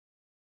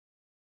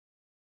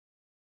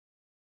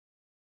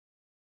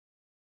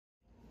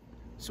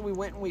So we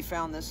went and we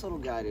found this little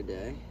guy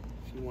today.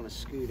 If you want to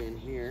scoot in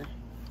here.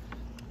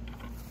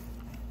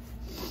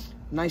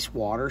 Nice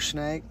water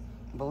snake.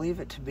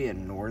 Believe it to be a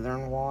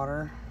northern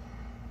water.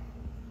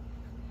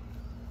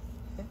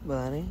 Hey,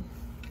 buddy.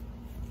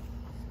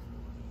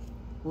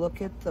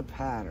 Look at the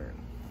pattern.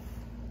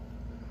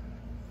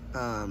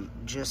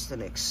 Just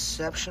an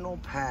exceptional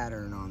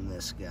pattern on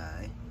this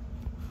guy.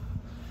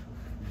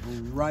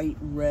 Bright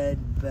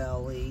red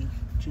belly,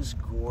 just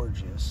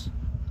gorgeous.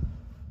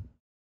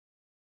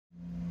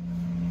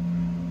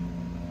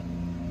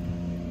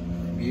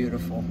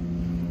 Beautiful,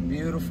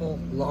 beautiful,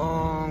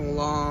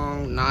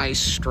 long, nice,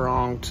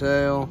 strong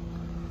tail.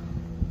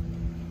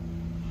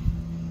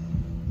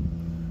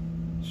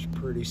 It's a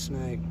pretty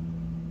snake.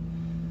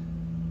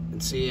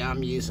 And see,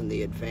 I'm using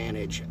the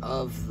advantage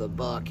of the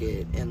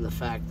bucket and the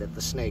fact that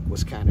the snake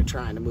was kind of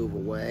trying to move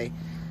away.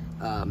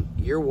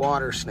 Your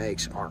water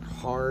snakes are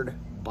hard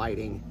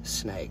biting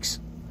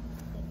snakes.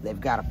 They've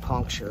got to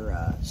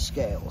puncture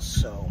scales,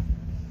 so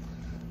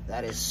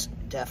that is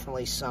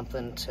definitely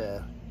something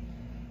to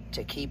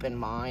keep in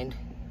mind.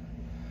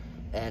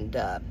 And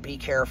be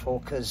careful,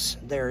 because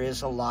there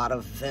is a lot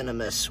of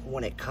venomous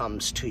when it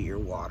comes to your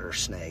water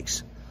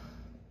snakes.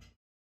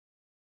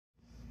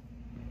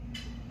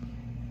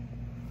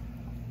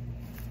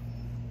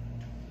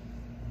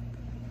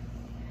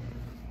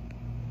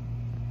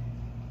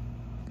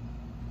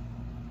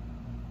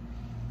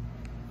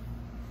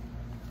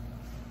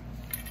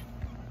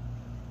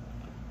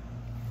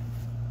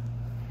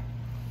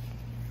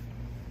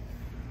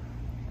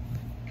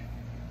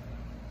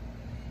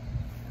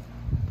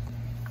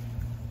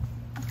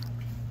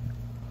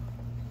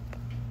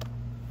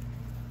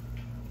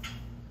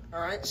 All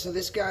right, so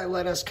this guy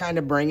let us kind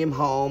of bring him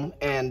home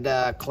and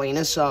clean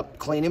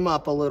him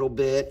up a little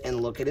bit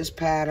and look at his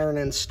pattern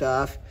and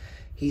stuff.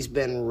 He's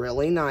been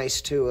really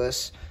nice to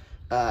us.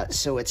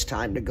 So it's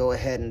time to go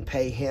ahead and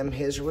pay him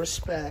his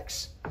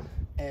respects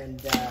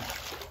and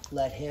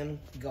let him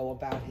go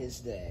about his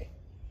day.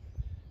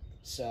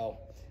 So,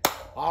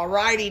 all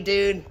righty,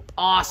 dude.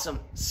 Awesome.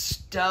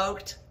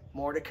 Stoked.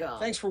 More to come.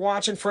 Thanks for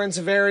watching, friends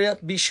of Area.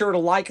 Be sure to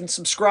like and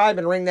subscribe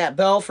and ring that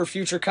bell for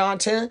future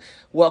content.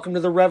 Welcome to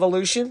the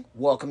revolution.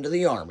 Welcome to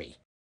the Army.